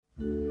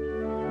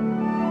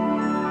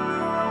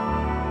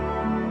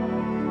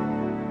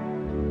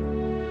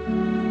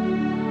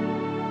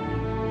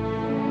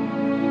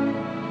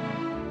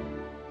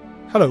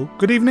Hello,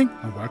 good evening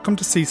and welcome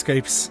to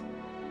Seascapes.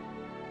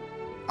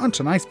 On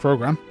tonight's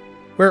programme,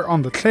 we're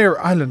on the Clare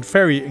Island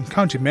Ferry in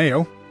County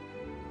Mayo.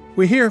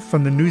 We hear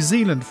from the New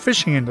Zealand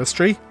fishing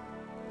industry,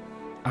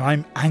 and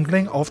I'm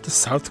angling off the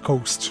south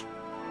coast.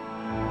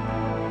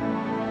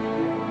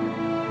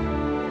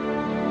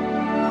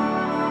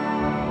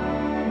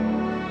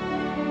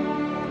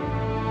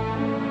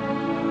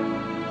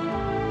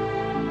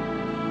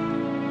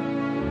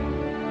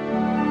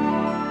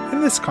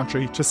 In this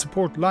country, to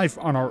support life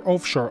on our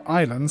offshore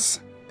islands,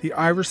 the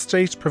Irish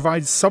state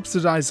provides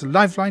subsidised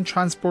lifeline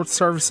transport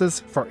services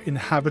for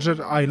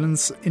inhabited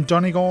islands in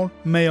Donegal,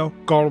 Mayo,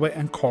 Galway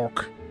and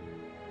Cork.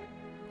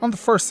 On the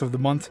 1st of the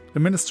month, the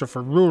Minister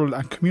for Rural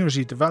and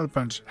Community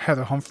Development,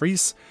 Heather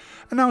Humphreys,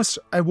 announced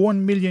a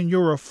 €1 million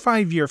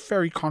 5-year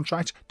ferry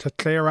contract to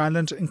Clare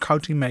Island in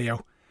County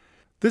Mayo.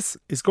 This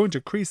is going to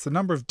increase the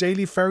number of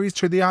daily ferries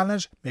to the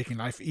island, making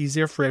life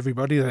easier for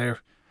everybody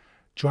there.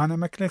 Joanna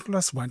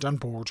McNicholas went on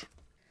board.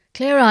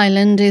 Clare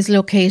Island is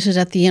located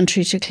at the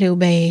entry to Clew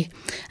Bay,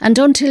 and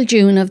until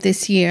June of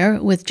this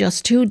year, with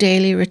just 2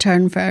 daily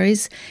return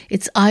ferries,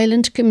 its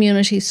island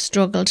community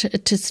struggled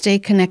to stay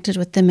connected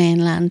with the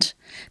mainland.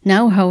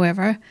 Now,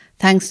 however,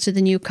 thanks to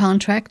the new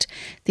contract,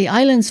 the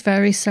island's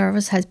ferry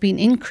service has been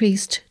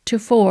increased to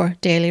 4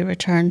 daily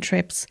return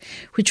trips,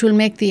 which will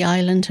make the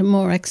island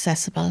more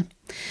accessible.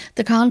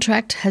 The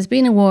contract has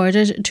been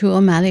awarded to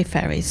O'Malley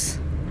Ferries.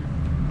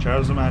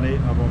 Charles O'Malley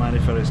of O'Malley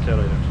Ferries, Clare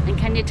Island. And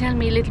can you tell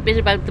me a little bit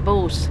about the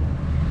boat?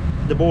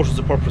 The boat is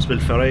a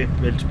purpose-built ferry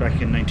built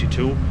back in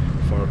 '92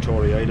 for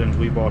Tory Island.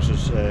 We bought it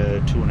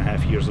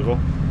 2.5 years ago,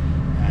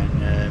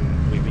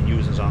 and we've been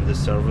using it on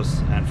this service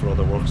and for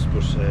other works,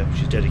 but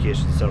she's dedicated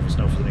to the service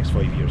now for the next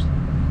 5 years.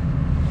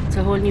 It's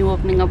a whole new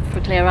opening up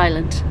for Clare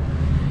Island.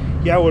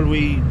 Yeah, well,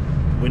 we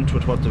went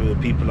with what the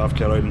people of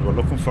Clare Island were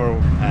looking for,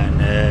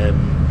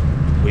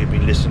 and we've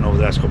been listening over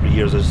the last couple of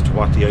years as to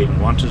what the island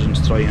wanted and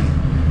to try and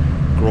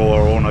grow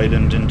our own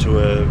island into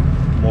a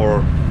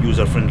more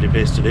user-friendly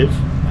place to live.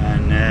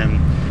 And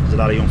there's a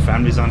lot of young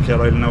families on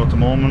Clare Island now at the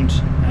moment,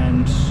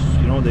 and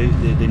you know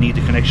they need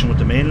a connection with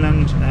the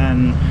mainland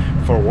and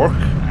for work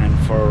and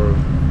for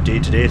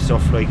day-to-day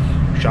stuff like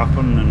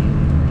shopping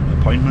and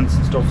appointments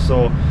and stuff.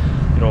 So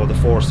you know the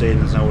 4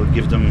 sailings now will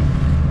give them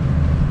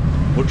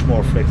much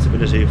more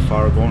flexibility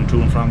for going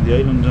to and from the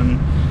island, and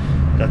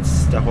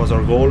that was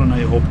our goal, and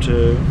I hope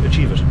to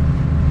achieve it.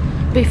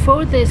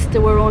 Before this, there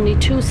were only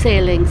 2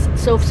 sailings,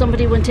 so if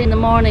somebody went in the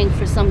morning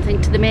for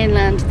something to the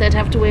mainland, they'd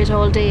have to wait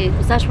all day.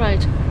 Was that right?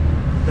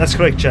 That's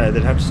correct, Chad.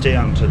 They'd have to stay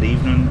on until the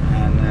evening,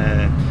 and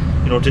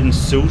it didn't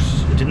suit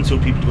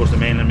people to go to the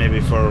mainland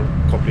maybe for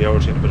a couple of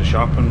hours to get a bit of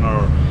shopping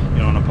or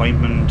an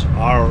appointment,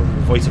 or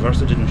vice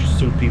versa. It didn't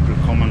suit people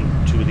coming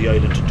to the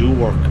island to do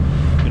work.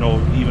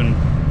 Even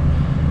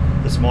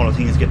the smaller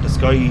thing is getting the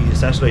Sky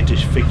satellite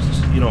dish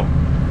fixed. You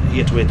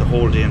had to wait the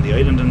whole day on the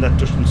island, and that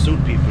doesn't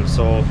suit people.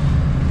 So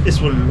this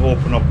will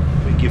open up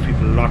and give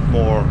people a lot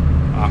more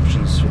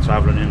options for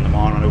travelling in the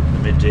morning, out in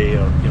the midday,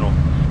 or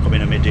come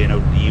in at midday and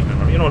out in the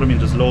evening, or you know what I mean.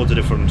 There's loads of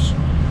different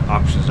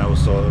options now,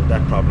 so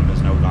that problem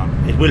is now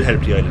gone. It will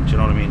help the island, you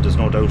know what I mean. There's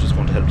no doubt it's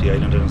going to help the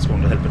island, and it's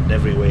going to help it in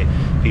every way.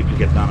 People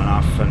getting on and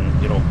off, and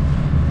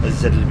as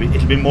I said,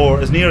 it'll be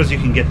more as near as you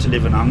can get to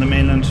living on the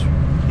mainland.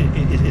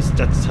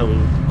 That's how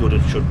good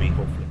it should be,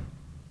 hopefully.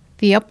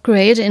 The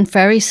upgrade in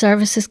ferry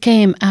services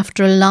came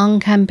after a long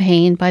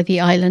campaign by the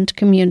island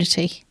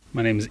community.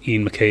 My name is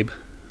Ian McCabe.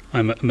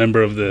 I'm a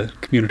member of the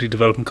Community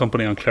Development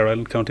Company on Clare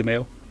Island, County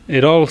Mayo.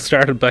 It all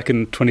started back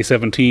in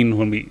 2017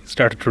 when we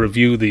started to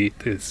review the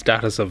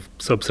status of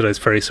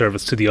subsidised ferry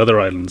service to the other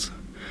islands.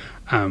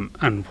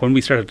 And when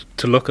we started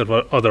to look at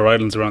what other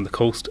islands around the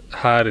coast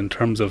had in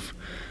terms of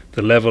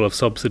the level of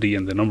subsidy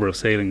and the number of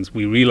sailings,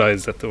 we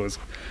realised that there was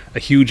a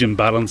huge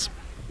imbalance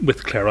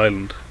with Clare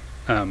Island.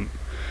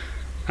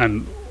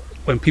 And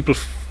when people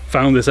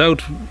found this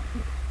out,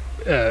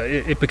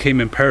 it became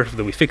imperative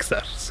that we fix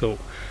that. So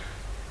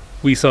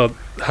we saw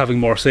having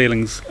more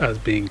sailings as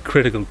being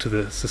critical to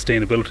the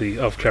sustainability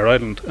of Clare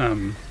Island.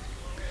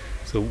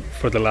 So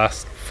for the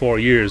last 4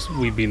 years,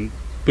 we've been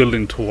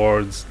building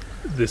towards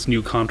this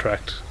new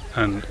contract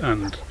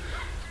and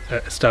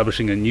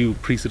establishing a new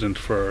precedent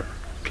for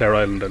Clare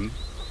Island. And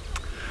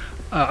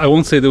I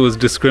won't say there was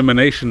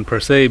discrimination per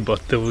se,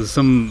 but there was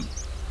some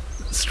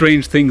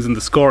strange things in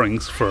the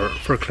scorings for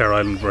Clare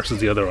Island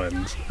versus the other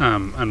islands.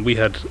 And we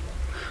had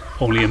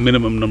only a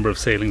minimum number of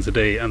sailings a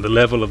day, and the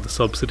level of the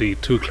subsidy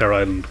to Clare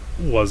Island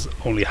was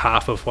only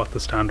half of what the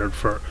standard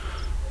for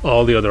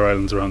all the other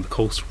islands around the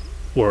coast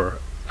were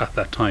at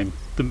that time.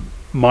 The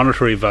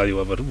monetary value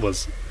of it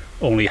was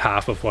only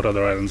half of what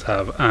other islands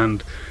have,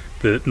 and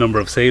the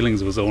number of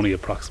sailings was only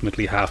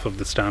approximately half of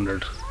the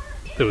standard.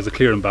 There was a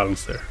clear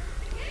imbalance there.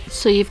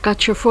 So you've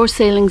got your 4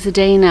 sailings a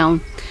day now,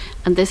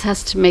 and this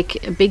has to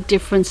make a big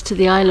difference to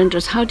the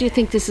islanders. How do you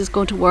think this is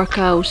going to work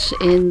out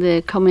in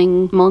the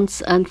coming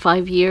months and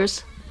 5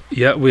 years?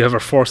 Yeah, we have our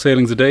 4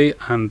 sailings a day,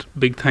 and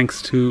big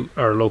thanks to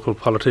our local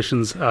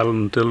politicians,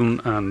 Alan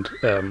Dillon, and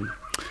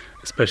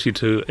especially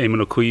to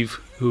Eamon O'Keefe,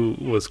 who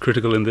was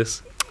critical in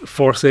this.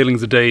 4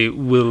 sailings a day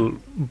will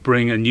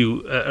bring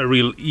a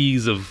real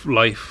ease of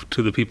life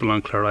to the people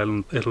on Clare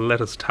Island. It'll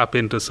let us tap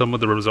into some of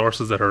the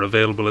resources that are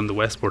available in the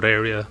Westport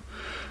area,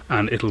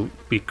 and it'll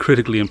be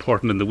critically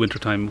important in the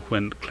wintertime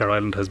when Clare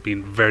Island has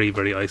been very,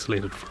 very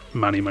isolated for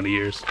many, many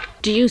years.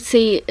 Do you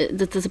see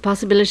that there's a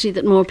possibility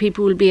that more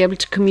people will be able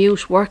to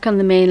commute, work on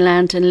the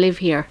mainland and live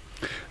here?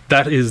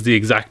 That is the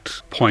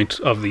exact point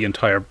of the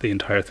entire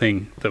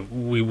thing, that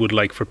we would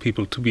like for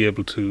people to be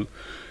able to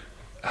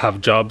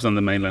have jobs on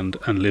the mainland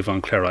and live on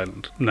Clare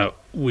Island. Now,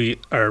 we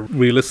are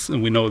realists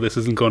and we know this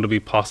isn't going to be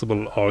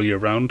possible all year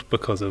round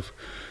because of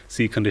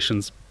sea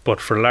conditions,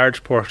 but for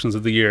large portions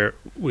of the year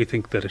we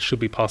think that it should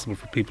be possible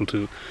for people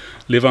to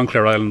live on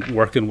Clare Island,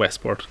 work in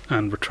Westport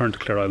and return to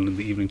Clare Island in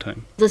the evening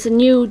time. There's a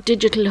new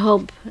digital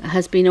hub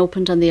has been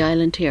opened on the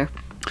island here.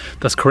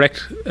 That's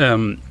correct.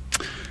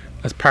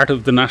 As part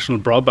of the National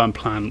Broadband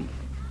Plan,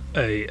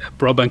 a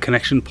broadband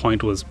connection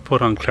point was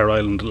put on Clare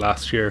Island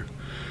last year.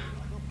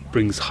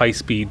 Brings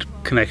high-speed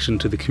connection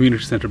to the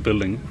community centre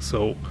building.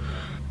 So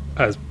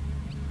as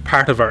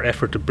part of our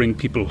effort to bring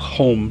people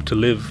home to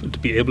live, to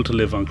be able to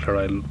live on Clare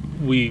Island,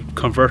 we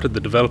converted the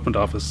development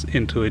office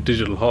into a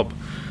digital hub.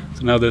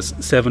 So now there's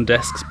 7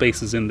 desk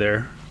spaces in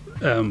there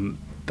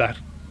that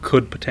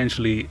could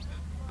potentially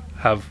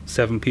have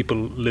 7 people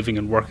living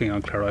and working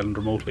on Clare Island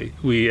remotely.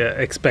 We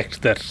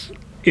expect that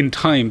in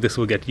time this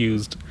will get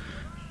used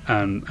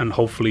and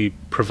hopefully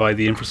provide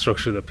the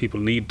infrastructure that people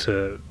need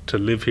to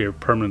live here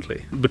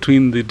permanently.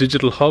 Between the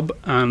digital hub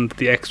and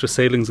the extra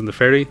sailings in the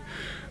ferry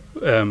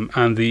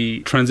and the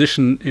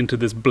transition into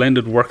this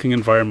blended working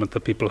environment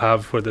that people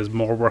have where there's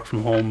more work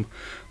from home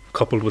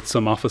coupled with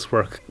some office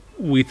work,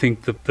 we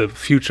think that the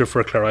future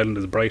for Clare Island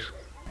is bright.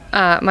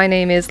 My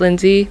name is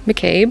Lindsay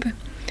McCabe.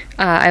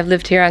 I've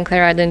lived here on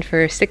Clare Island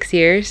for 6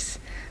 years.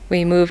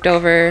 We moved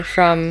over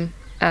from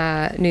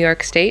New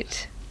York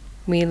State.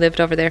 We lived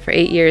over there for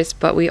 8 years,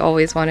 but we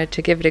always wanted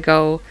to give it a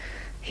go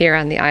here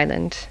on the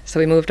island. So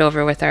we moved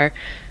over with our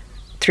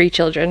 3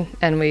 children,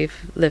 and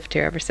we've lived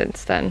here ever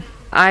since then.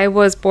 I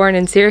was born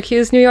in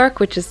Syracuse, New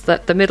York, which is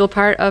the middle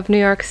part of New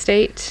York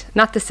State.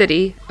 Not the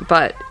city,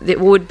 but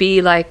it would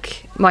be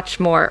like much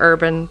more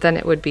urban than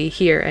it would be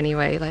here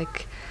anyway.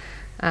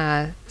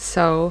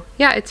 So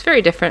yeah, it's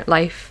very different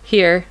life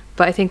here,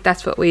 but I think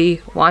that's what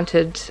we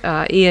wanted.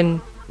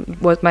 Ian,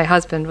 my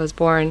husband, was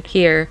born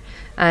here.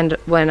 And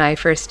when I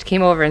first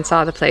came over and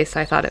saw the place,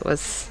 I thought it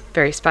was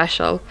very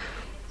special.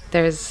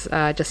 There's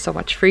just so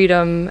much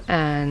freedom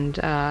and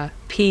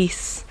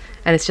peace,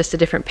 and it's just a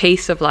different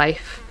pace of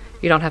life.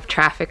 You don't have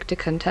traffic to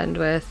contend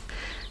with,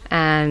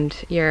 and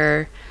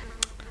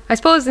I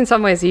suppose in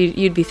some ways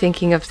you'd be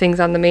thinking of things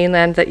on the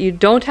mainland that you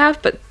don't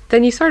have, but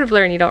then you sort of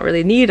learn you don't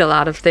really need a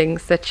lot of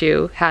things that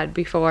you had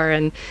before,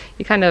 and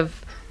you kind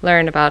of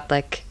learn about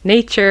like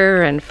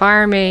nature and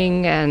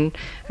farming, and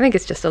I think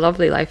it's just a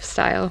lovely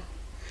lifestyle.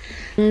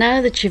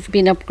 Now that you've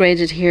been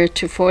upgraded here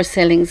to 4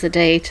 sailings a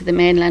day to the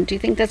mainland, do you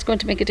think that's going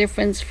to make a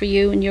difference for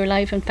you and your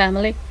life and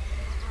family?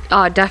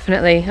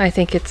 Definitely. I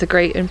think it's a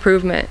great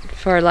improvement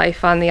for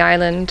life on the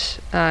island,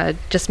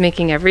 just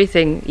making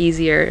everything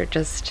easier,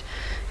 just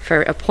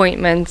for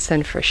appointments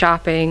and for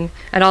shopping.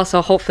 And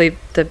also hopefully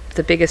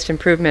the biggest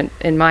improvement,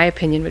 in my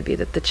opinion, would be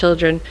that the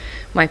children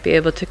might be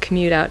able to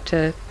commute out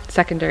to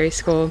secondary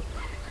school.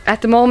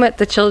 At the moment,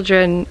 the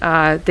children,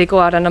 they go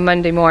out on a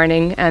Monday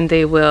morning and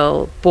they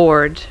will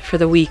board for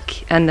the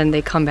week, and then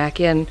they come back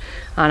in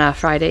on a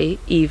Friday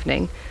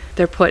evening.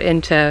 They're put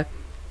into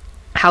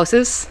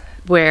houses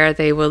where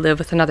they will live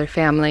with another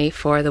family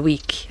for the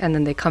week, and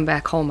then they come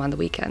back home on the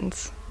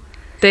weekends.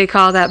 They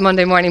call that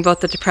Monday morning boat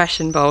the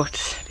depression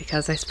boat,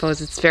 because I suppose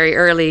it's very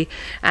early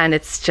and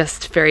it's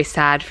just very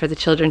sad for the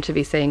children to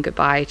be saying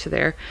goodbye to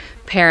their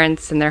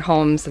parents and their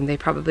homes, and they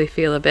probably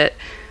feel a bit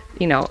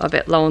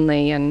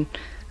lonely and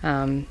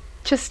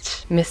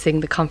just missing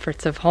the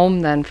comforts of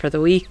home then for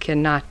the week,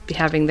 and not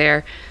having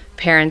their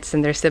parents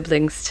and their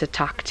siblings to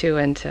talk to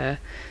and to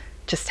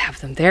just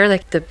have them there.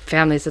 Like the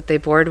families that they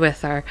board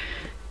with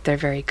they're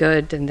very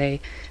good and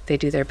they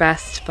do their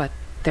best, but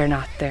they're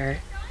not their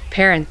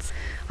parents.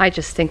 I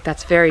just think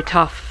that's very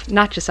tough,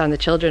 not just on the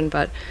children,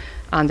 but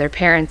on their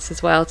parents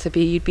as well,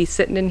 you'd be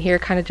sitting in here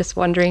kind of just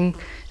wondering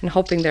and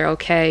hoping they're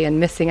okay and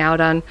missing out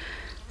on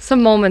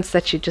some moments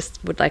that you just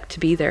would like to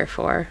be there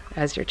for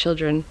as your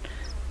children,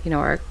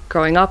 are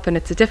growing up,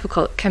 and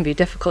can be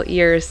difficult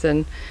years,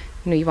 and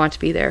you want to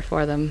be there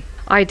for them.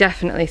 I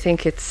definitely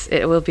think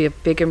it will be a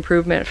big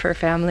improvement for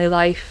family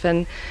life,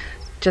 and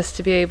just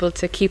to be able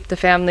to keep the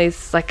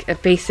families, like a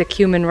basic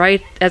human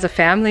right as a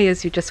family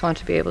is you just want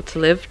to be able to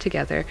live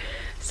together.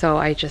 So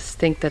I just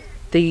think that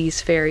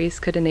these ferries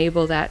could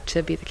enable that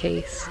to be the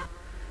case.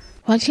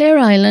 While Clare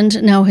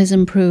Island now has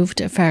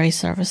improved ferry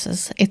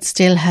services, it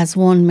still has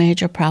one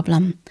major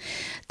problem.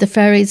 The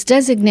ferry's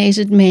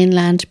designated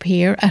mainland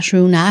pier at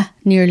Roonagh,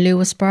 near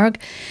Lewisburg,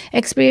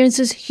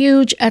 experiences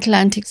huge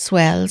Atlantic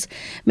swells,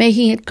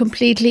 making it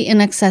completely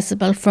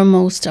inaccessible for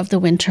most of the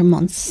winter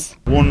months.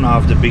 One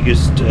of the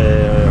biggest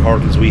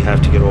hurdles we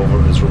have to get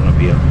over is Roonagh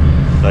Pier.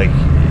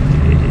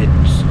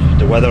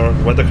 The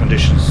weather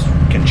conditions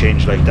can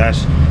change like that,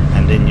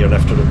 and then you're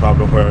left with a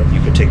problem where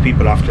you could take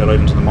people off Clare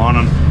Island in the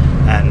morning,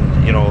 and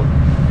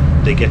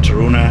they get to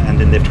Runa, and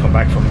then they have to come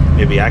back from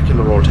maybe Achill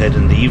or Old Head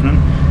in the evening,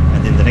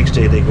 and then the next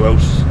day they go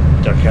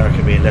out, their car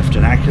can be left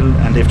in Achill,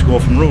 and they have to go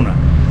from Runa.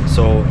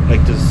 So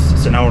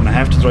it's an hour and a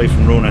half to drive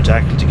from Runa to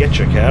Achill to get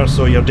your car,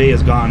 so your day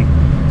is gone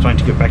trying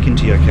to get back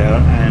into your car,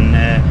 and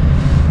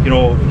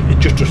it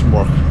just doesn't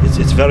work.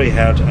 It's very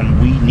hard,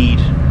 and we need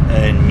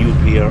a new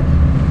pier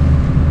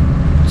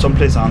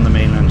someplace on the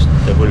mainland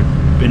that will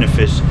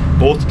benefit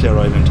both Clare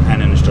Island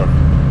and Innistirk,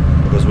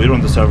 because we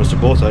run the service to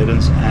both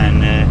islands,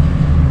 and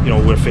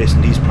we're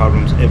facing these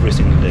problems every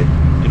single day.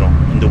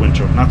 In the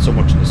winter, not so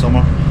much in the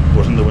summer,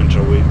 but in the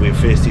winter we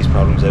face these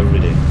problems every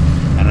day,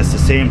 and it's the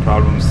same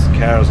problems.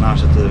 Cars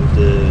not at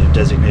the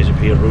designated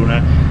pier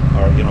Runa,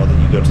 or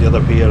that you go to the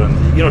other pier,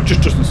 and it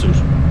just doesn't suit.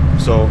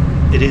 So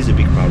it is a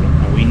big problem,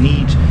 and we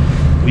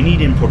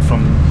need input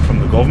from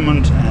the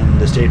government and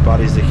the state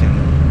bodies that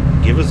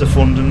can give us the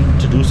funding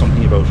to do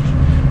something about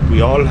it.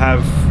 We all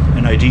have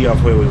an idea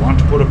of where we want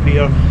to put a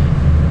pier.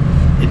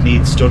 It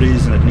needs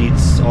studies and it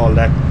needs all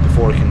that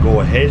before it can go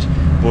ahead,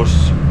 but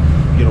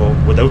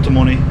without the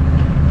money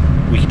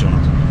we can do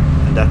nothing,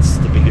 and that's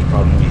the biggest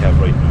problem we have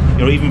right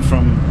now. Even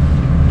from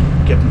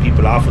getting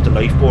people off with the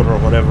lifeboat or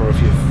whatever,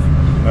 if you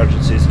have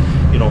emergencies,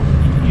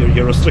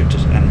 you're restricted,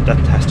 and that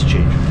has to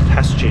change. It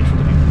has to change for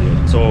the people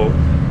there. So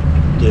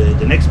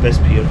the next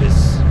best pier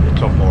is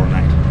Cloughmore and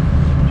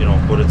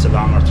Achill, but it's a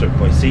longer trip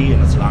by sea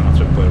and it's a longer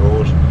trip by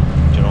road,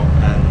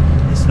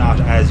 and it's not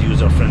as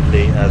user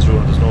friendly as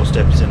Runa. There's no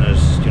steps in it,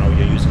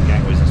 you're using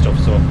gangways and stuff,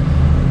 so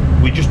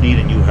we just need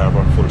a new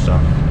harbour, full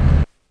stop.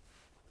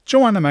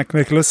 Joanna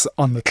McNicholas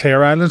on the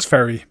Clare Island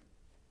Ferry.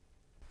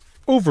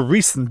 Over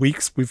recent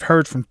weeks, we've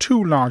heard from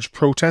two large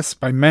protests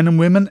by men and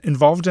women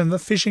involved in the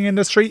fishing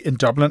industry in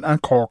Dublin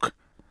and Cork.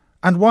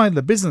 And while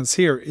the business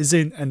here is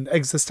in an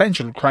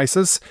existential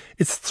crisis,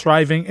 it's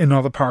thriving in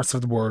other parts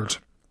of the world.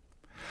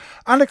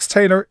 Alex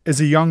Taylor is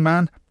a young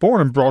man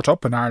born and brought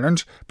up in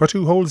Ireland, but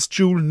who holds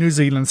dual New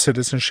Zealand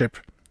citizenship.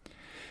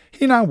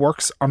 He now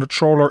works on a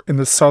trawler in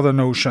the Southern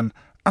Ocean,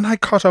 and I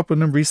caught up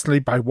with him recently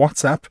by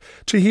WhatsApp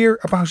to hear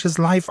about his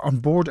life on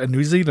board a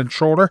New Zealand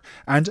trawler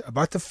and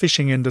about the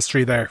fishing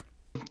industry there.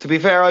 To be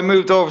fair, I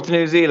moved over to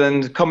New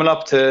Zealand coming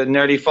up to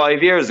nearly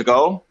 5 years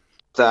ago.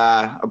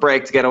 A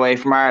break to get away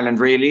from Ireland,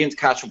 really, and to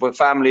catch up with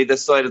family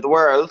this side of the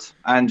world.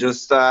 And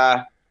just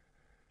for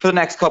the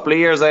next couple of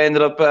years, I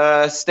ended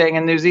up staying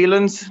in New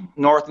Zealand,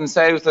 north and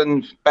south,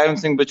 and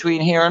bouncing between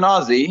here and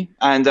Aussie.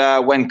 And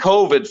when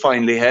COVID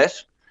finally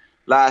hit,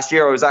 last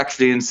year I was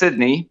actually in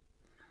Sydney.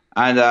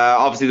 And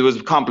obviously there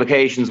was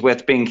complications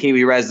with being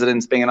Kiwi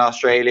residents, being in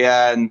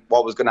Australia, and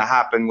what was going to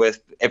happen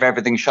with if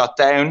everything shut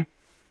down.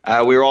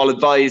 We were all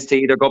advised to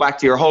either go back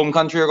to your home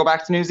country or go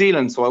back to New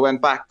Zealand. So I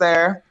went back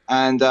there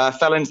and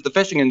fell into the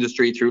fishing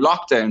industry through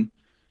lockdown,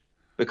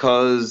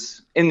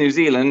 because in New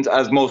Zealand,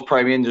 as most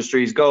primary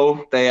industries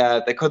go,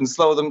 they couldn't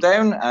slow them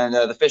down, and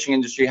the fishing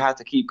industry had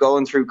to keep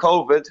going through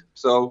COVID.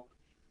 So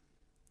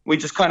we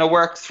just kind of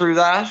worked through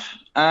that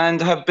and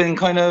have been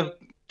kind of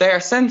there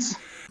since.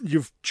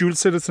 You've dual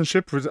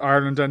citizenship with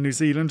Ireland and New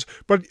Zealand,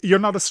 but you're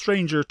not a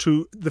stranger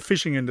to the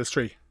fishing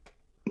industry.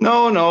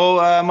 No.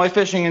 My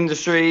fishing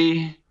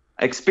industry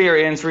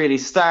experience really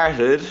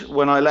started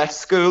when I left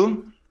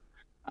school,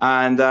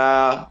 and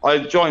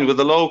I joined with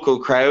a local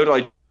crowd.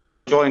 I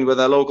joined with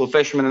a local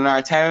fisherman in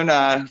our town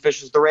who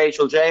fishes the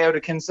Rachel J out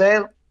of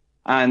Kinsale,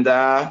 and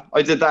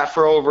I did that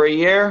for over a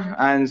year,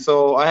 and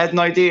so I had an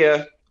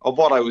idea of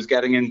what I was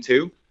getting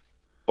into.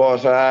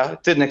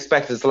 But didn't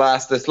expect it to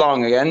last this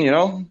long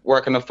again,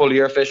 working a full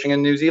year fishing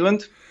in New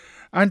Zealand.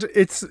 And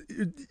it's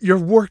your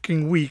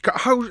working week.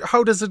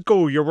 How does it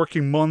go? Your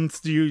working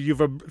month? Do you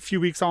have a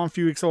few weeks on,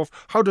 few weeks off?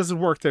 How does it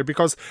work there?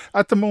 Because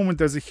at the moment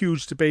there's a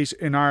huge debate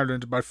in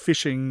Ireland about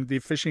fishing, the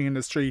fishing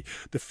industry,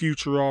 the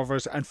future of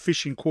it, and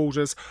fishing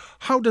quotas.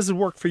 How does it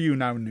work for you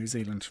now in New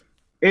Zealand?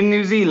 In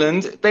New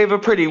Zealand, they have a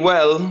pretty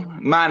well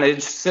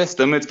managed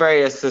system. It's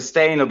very a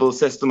sustainable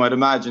system, I'd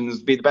imagine,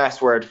 would be the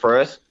best word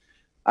for it.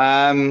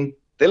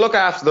 They look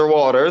after their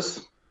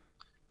waters.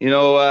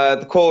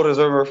 The quotas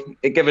are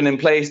given in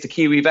place to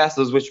Kiwi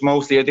vessels, which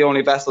mostly are the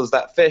only vessels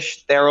that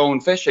fish their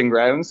own fishing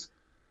grounds,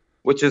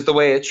 which is the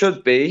way it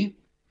should be.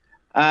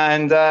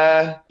 And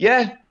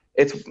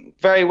it's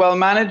very well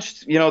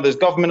managed. There's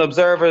government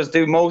observers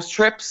do most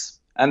trips,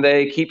 and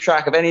they keep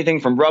track of anything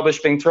from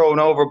rubbish being thrown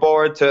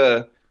overboard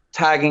to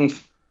tagging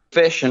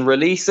fish and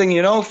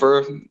releasing,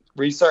 for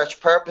research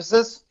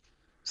purposes.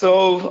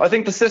 So I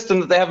think the system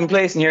that they have in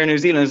place in here in New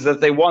Zealand is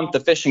that they want the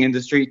fishing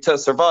industry to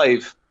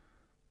survive.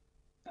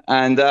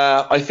 And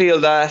I feel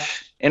that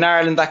in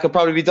Ireland that could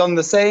probably be done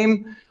the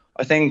same.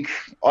 I think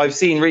I've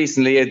seen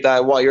recently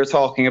that what you're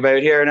talking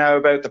about here now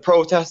about the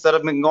protests that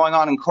have been going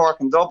on in Cork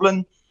and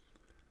Dublin.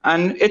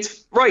 And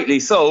it's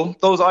rightly so.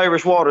 Those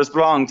Irish waters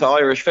belong to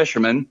Irish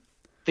fishermen.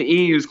 The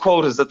EU's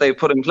quotas that they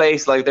put in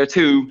place, they're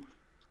too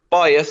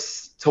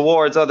bias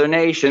towards other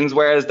nations,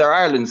 whereas they're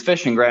Ireland's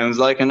fishing grounds,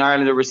 and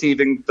Ireland are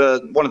receiving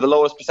one of the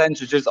lowest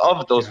percentages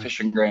of those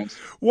fishing grounds.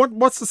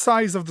 What's the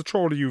size of the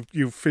trawler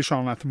you fish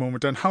on at the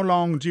moment, and how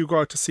long do you go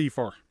out to sea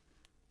for?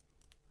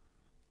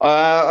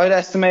 I'd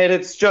estimate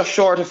it's just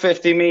short of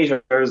 50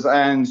 metres,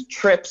 and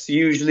trips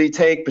usually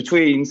take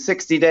between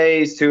 60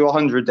 days to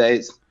 100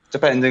 days,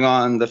 depending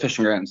on the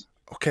fishing grounds.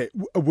 Okay,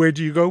 where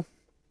do you go?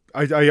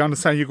 I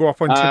understand you go up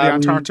into the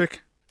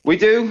Antarctic. We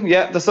do,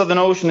 yeah. The Southern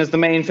Ocean is the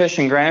main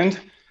fishing ground.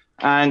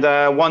 And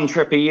one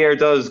trip a year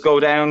does go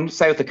down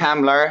south of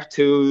Camlar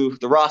to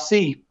the Ross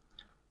Sea,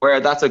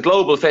 where that's a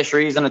global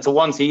fisheries and it's a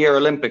once-a-year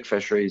Olympic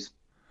fisheries.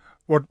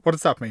 What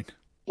does that mean?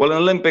 Well, an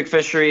Olympic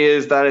fishery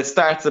is that it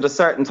starts at a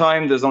certain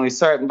time, there's only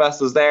certain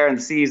vessels there, and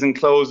the season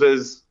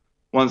closes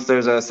once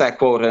there's a set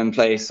quota in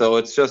place. So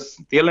it's just,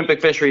 the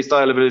Olympic fishery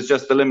style of it is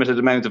just the limited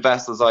amount of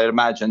vessels, I'd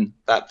imagine,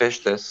 that fish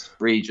this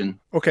region.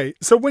 Okay,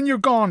 so when you're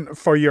gone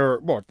for your,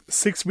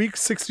 6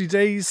 weeks, 60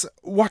 days,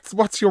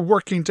 what's your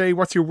working day,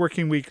 what's your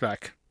working week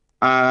like?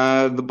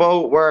 The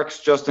boat works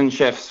just in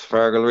shifts,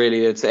 Fergal,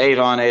 really. It's 8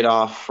 on, 8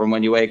 off from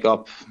when you wake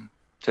up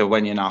to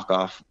when you knock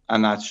off.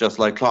 And that's just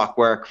like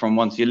clockwork from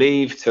once you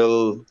leave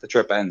till the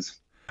trip ends.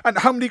 And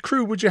how many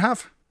crew would you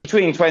have?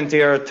 Between 20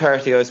 or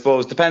 30, I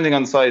suppose, depending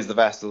on the size of the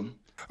vessel.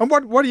 And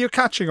what are you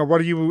catching, or what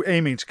are you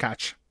aiming to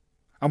catch?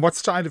 And what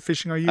style of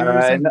fishing are you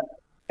using?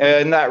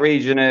 In that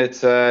region,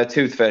 it's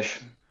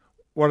toothfish.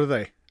 What are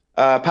they?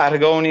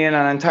 Patagonian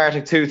and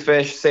Antarctic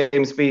toothfish,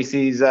 same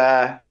species.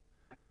 They're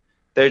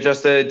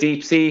just a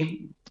deep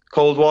sea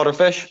cold water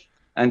fish,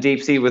 and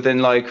deep sea within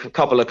like a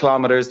couple of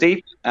kilometres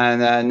deep,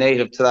 and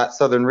native to that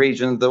southern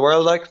region of the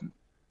world,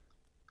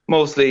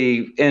 mostly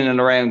in and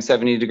around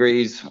 70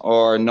 degrees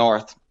or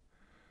north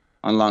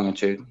on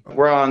longitude.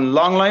 We're on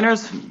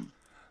longliners.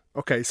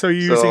 Okay, so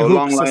you're using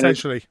hooks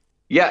essentially?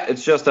 Yeah,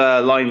 it's just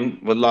a line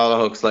with a lot of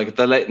hooks.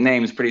 The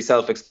name's pretty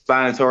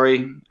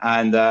self-explanatory,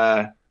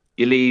 and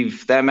you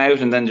leave them out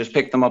and then just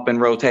pick them up in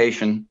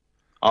rotation,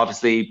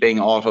 obviously being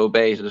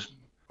auto-baited.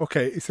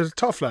 Okay, is it a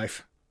tough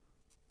life?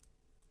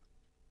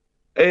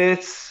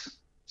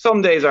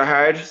 Some days are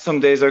hard,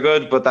 some days are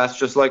good, but that's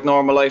just like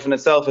normal life in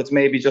itself. It's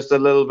maybe just a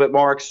little bit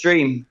more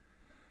extreme.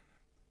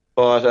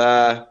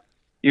 But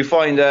you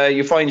find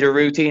your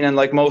routine, and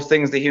like most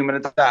things, the human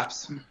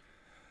adapts.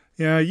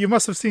 Yeah, you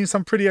must have seen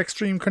some pretty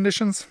extreme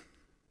conditions.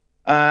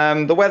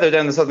 The weather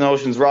down the Southern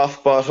Ocean's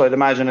rough, but I'd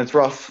imagine it's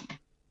rough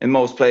in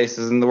most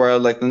places in the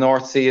world. Like the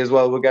North Sea as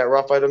well would get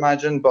rough, I'd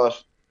imagine.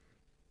 But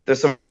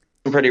there's some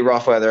pretty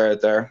rough weather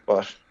out there.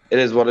 But it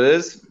is what it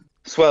is.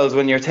 Swells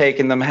when you're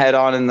taking them head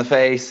on in the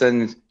face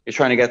and you're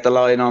trying to get the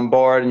line on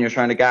board and you're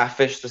trying to gaff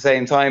fish at the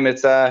same time.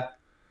 It's a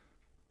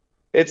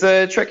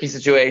tricky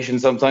situation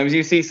sometimes.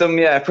 You see some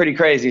pretty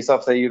crazy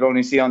stuff that you'd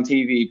only see on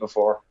TV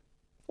before.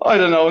 I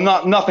don't know,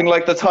 nothing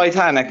like the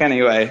Titanic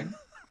anyway.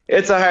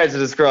 It's hard to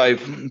describe,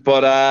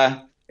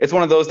 but it's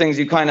one of those things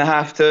you kind of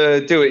have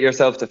to do it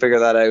yourself to figure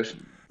that out.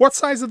 What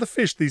size are the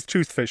fish, these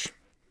toothfish?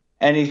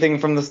 Anything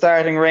from the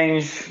starting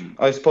range,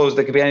 I suppose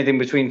there could be anything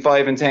between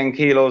 5 and 10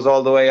 kilos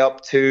all the way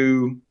up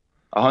to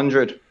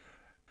 100.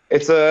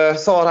 It's a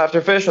sought-after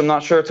fish, I'm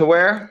not sure to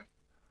where.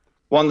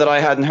 One that I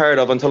hadn't heard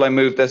of until I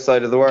moved this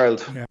side of the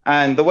world. Yeah.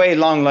 And the way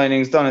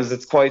longlining's done is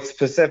it's quite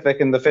specific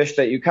in the fish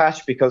that you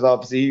catch, because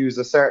obviously you use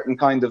a certain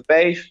kind of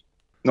bait.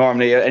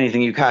 Normally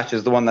anything you catch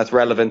is the one that's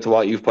relevant to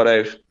what you've put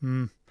out.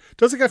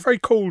 Does it get very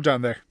cold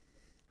down there?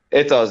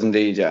 It does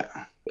indeed, yeah.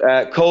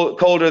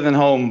 Colder than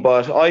home,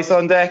 but ice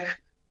on deck,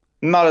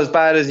 not as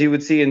bad as you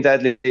would see in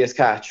Deadliest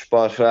Catch,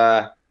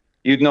 but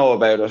you'd know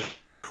about it.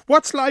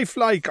 What's life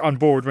like on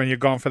board when you're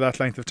gone for that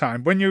length of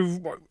time? When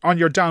you're on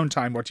your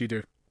downtime, what do you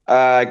do?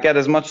 Get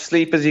as much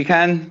sleep as you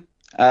can,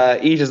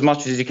 eat as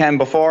much as you can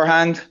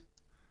beforehand.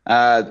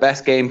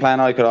 Best game plan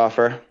I could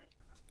offer.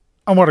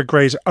 And what a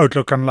great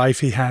outlook on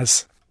life he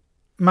has.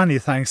 Many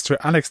thanks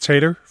to Alex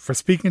Taylor for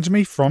speaking to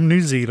me from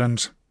New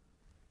Zealand.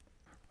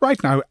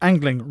 Right now,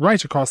 angling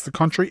right across the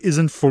country is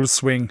in full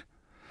swing.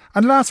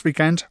 And last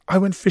weekend, I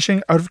went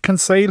fishing out of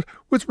Kinsale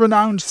with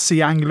renowned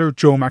sea angler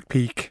Joe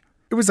McPeak.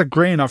 It was a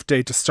grey enough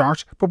day to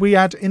start, but we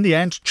had, in the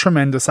end,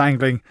 tremendous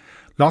angling.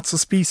 Lots of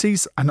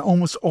species, and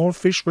almost all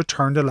fish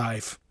returned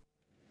alive.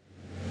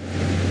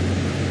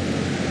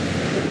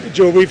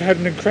 Joe, we've had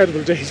an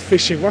incredible day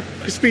fishing. What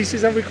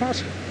species have we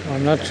caught?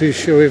 I'm not too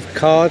sure. We've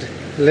cod,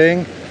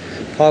 ling,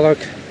 pollock,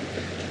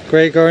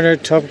 grey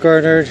gurnard, tub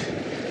gurnard,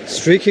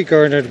 streaky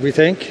gurnard, we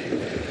think,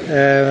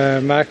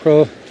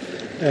 mackerel,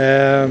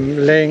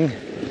 ling.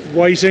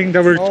 Whiting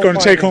that we're going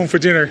to take home for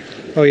dinner.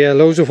 Oh yeah,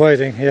 loads of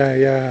whiting,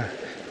 yeah.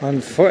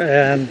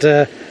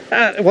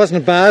 It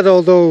wasn't bad,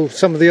 although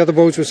some of the other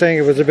boats were saying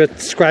it was a bit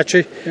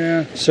scratchy.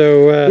 Yeah.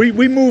 So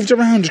we moved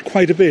around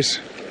quite a bit.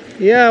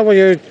 Yeah, well,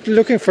 you're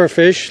looking for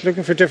fish,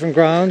 looking for different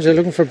grounds, you're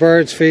looking for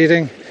birds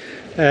feeding.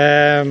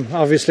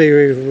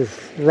 Obviously,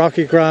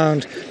 rocky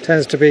ground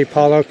tends to be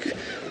pollock.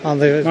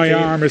 My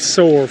arm is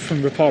sore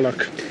from the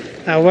pollock.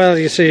 Well,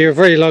 you see, you're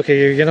very lucky.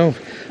 You know,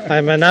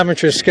 I'm an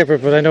amateur skipper,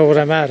 but I know what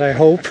I'm at, I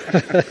hope.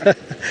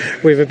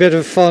 We've a bit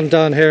of fun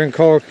down here in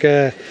Cork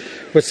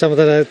with some of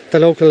the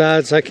local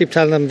lads. I keep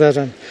telling them that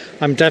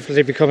I'm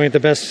definitely becoming the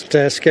best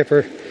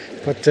skipper,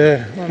 but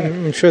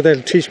I'm sure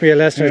they'll teach me a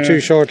lesson or two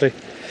shortly.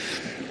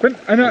 Well,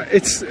 I know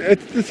it's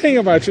the thing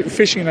about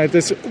fishing like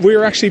this,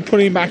 we're actually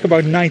putting back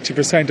about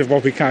 90% of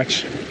what we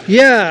catch.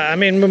 Yeah, I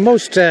mean,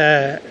 most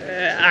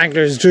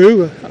anglers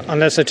do,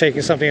 unless they're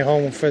taking something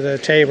home for the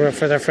table or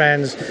for their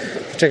friends,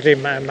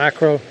 particularly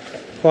mackerel,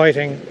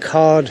 whiting,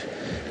 cod,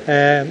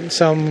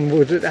 some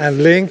would,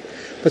 and ling.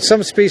 But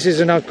some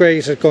species are not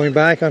great at going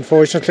back,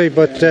 unfortunately.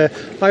 But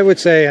I would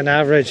say, on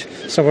average,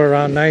 somewhere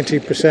around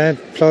 90%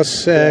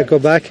 plus go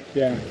back.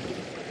 Yeah.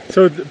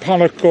 So the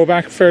pollock go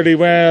back fairly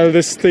well.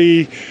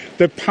 The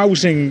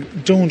pouting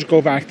don't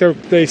go back.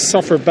 They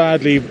suffer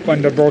badly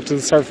when they're brought to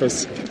the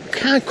surface.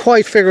 Can't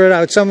quite figure it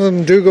out. Some of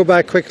them do go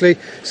back quickly,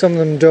 some of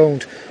them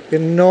don't. You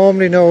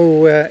normally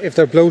know if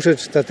they're bloated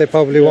that they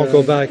probably won't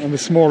go back. And the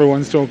smaller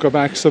ones don't go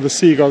back, so the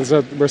seagulls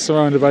that we're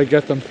surrounded by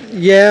get them.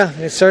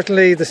 Yeah,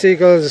 certainly the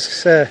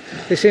seagulls,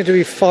 they seem to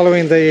be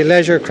following the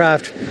leisure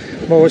craft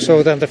more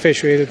so than the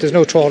fishery. There's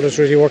no trawlers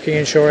really working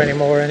inshore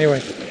anymore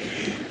anyway.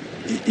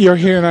 You're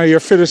here now, you're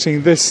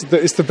filleting this.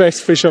 It's the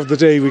best fish of the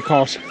day we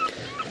caught.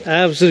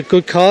 It was a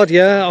good cod,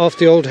 yeah, off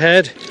the old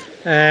head.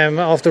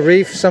 Off the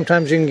reef,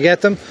 sometimes you can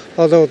get them,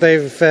 although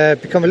they've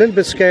become a little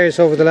bit scarce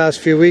over the last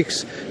few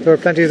weeks. There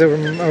were plenty of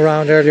them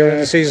around earlier in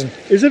the season.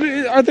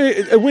 Are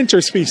they a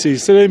winter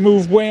species? Do they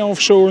move way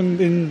offshore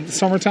in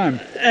summertime?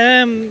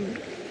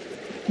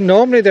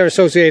 Normally they're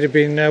associated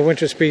being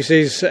winter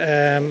species,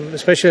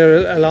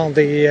 especially along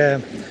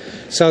the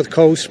south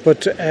coast,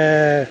 but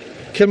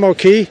Kilmore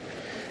Quay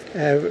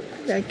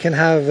can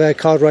have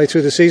cod right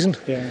through the season.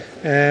 Yeah.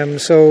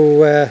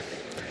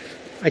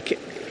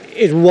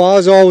 It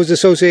was always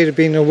associated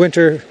being a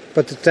winter,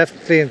 but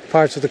definitely in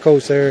parts of the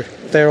coast they're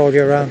there all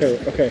year round.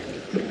 Okay.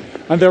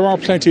 And there are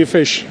plenty of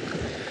fish.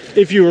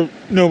 If you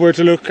know where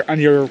to look,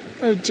 and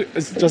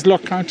does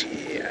luck count?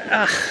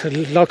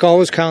 Luck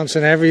always counts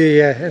in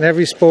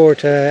every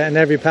sport and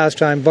every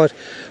pastime. But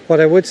what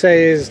I would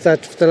say is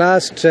that for the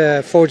last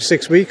 4 to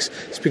 6 weeks,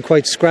 it's been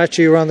quite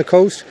scratchy around the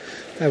coast.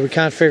 We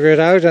can't figure it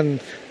out, and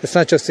it's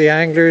not just the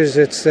anglers;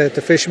 it's the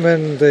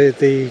fishermen,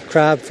 the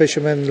crab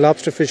fishermen,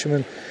 lobster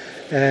fishermen.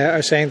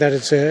 Are saying that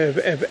it's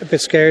a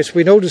bit scarce.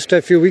 We noticed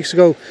a few weeks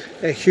ago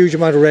a huge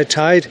amount of red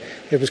tide.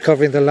 It was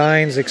covering the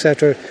lines,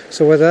 etc.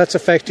 So whether that's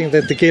affecting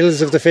the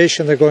gills of the fish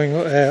and they're going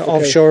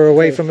offshore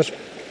away from it,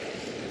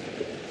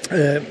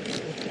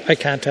 I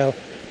can't tell.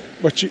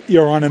 But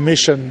you're on a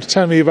mission.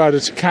 Tell me about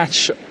it. To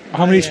catch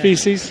how many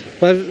species?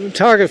 Well, the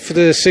target for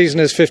the season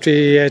is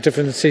 50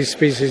 different sea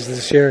species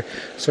this year.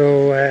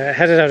 So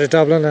headed out of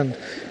Dublin, and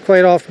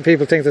quite often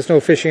people think there's no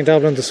fishing in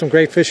Dublin. There's some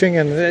great fishing,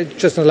 and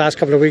just in the last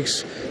couple of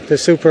weeks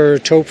there's super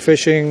tope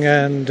fishing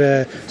and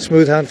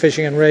smoothhound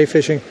fishing and ray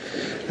fishing,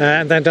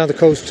 and then down the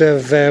coast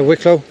of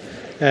Wicklow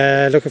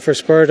looking for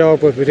spur dog,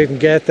 but we didn't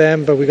get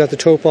them, but we got the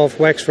tope off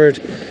Wexford,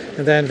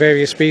 and then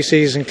various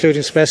species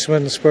including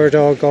specimen spur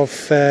dog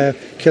off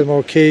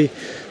Kilmore Quay,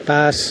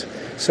 bass.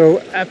 So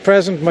at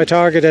present my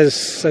target,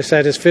 as I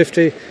said, is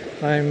 50.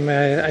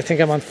 I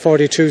think I'm on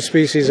 42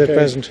 species at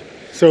present.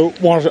 So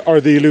what are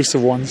the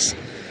elusive ones?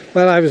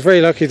 Well, I was very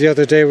lucky the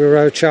other day. We were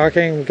out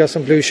sharking. We got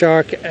some blue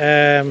shark.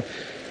 I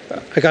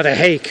got a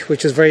hake,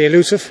 which is very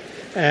elusive.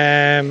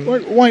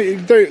 Why?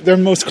 They're the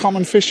most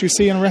common fish you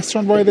see in a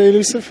restaurant. Why are they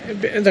elusive?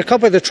 They're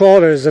caught by the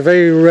trawlers. They're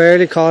very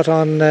rarely caught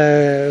on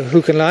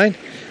hook and line.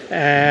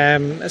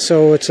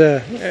 So it's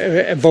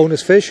a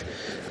bonus fish.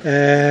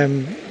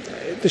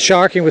 The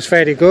sharking was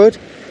fairly good.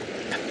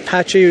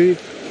 Patchy.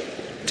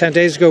 10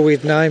 days ago we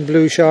had 9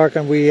 blue shark,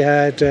 and we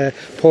had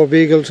poor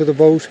beagle to the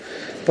boat.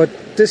 But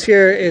this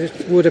year it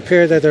would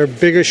appear that there are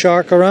bigger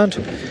shark around,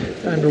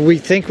 and we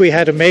think we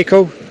had a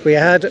mako. We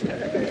had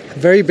a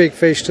very big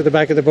fish to the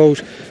back of the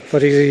boat,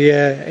 but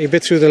he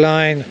bit through the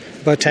line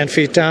about 10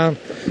 feet down.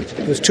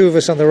 There was 2 of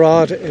us on the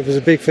rod. It was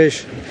a big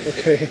fish.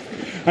 Okay.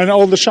 And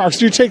all the sharks,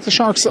 do you take the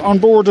sharks on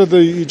board, or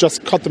you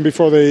just cut them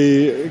before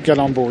they get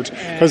on board?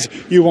 Because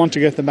you want to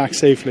get them back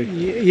safely.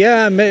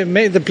 Yeah,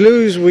 the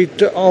blues, we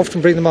often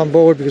bring them on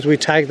board because we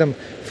tag them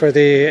for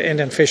the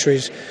inland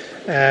fisheries.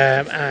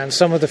 And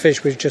some of the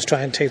fish we just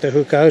try and take the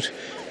hook out,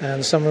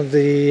 and some of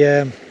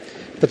the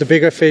but the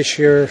bigger fish,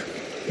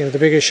 the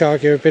bigger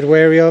shark, you're a bit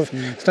wary of.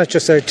 It's not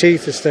just their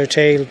teeth, it's their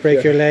tail,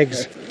 break your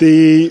legs.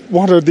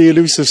 What are the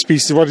elusive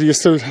species? What do you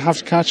still have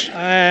to catch?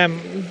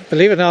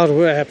 Believe it or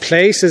not,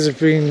 places have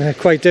been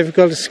quite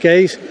difficult to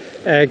skate.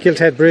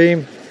 Gilthead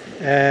bream,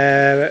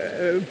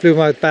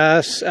 bluemouth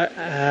bass,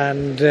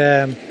 and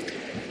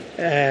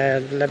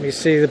let me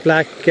see, the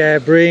black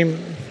bream,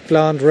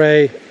 blonde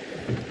ray,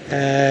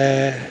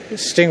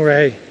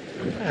 stingray,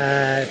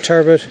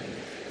 turbot,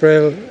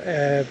 brill,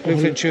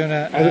 bluefin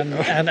tuna,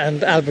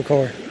 and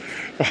albacore.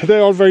 Are they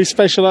all very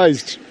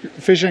specialised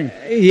fishing?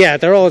 Yeah,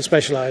 they're all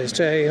specialised.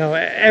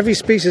 Every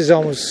species is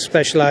almost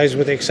specialised,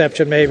 with the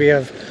exception maybe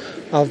of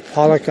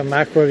pollock and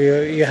mackerel.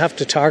 You have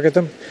to target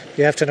them.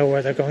 You have to know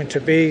where they're going to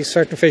be.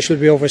 Certain fish will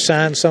be over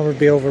sand, some will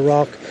be over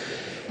rock,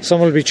 some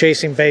will be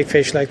chasing bait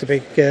fish like the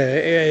big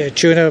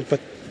tuna, but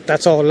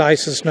that's all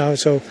licensed now,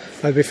 so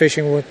I'll be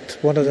fishing with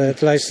one of the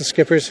licensed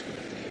skippers.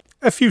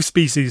 A few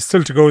species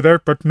still to go there,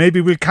 but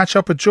maybe we'll catch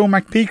up with Joe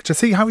McPeak to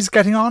see how he's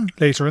getting on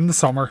later in the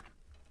summer.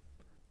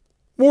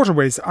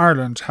 Waterways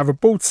Ireland have a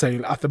boat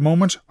sale at the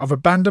moment of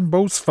abandoned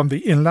boats from the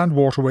inland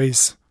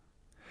waterways.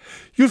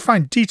 You'll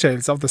find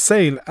details of the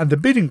sale and the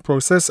bidding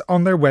process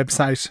on their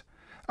website,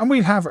 and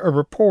we'll have a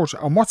report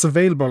on what's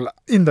available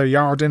in their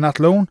yard in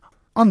Athlone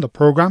on the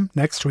programme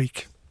next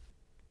week.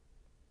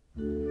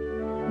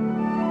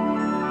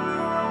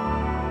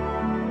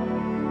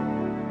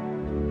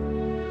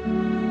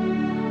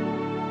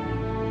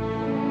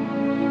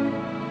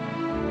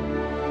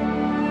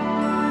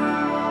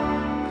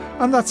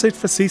 And that's it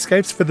for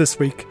Seascapes for this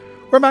week.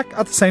 We're back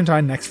at the same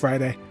time next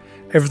Friday.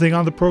 Everything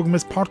on the programme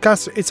is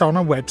podcast. It's on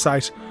our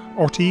website,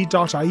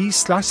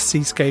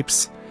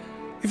 rte.ie/seascapes.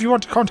 If you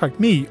want to contact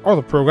me or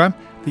the programme,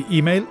 the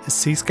email is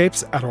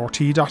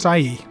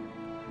seascapes@rte.ie.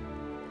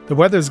 The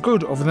weather is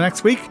good over the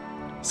next week,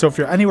 so if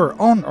you're anywhere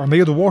on or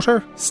near the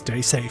water,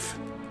 stay safe.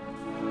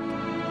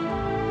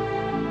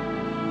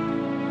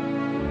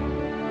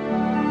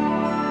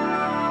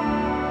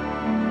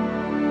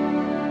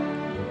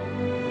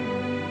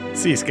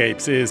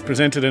 Seascapes is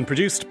presented and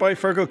produced by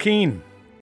Fergal Keane.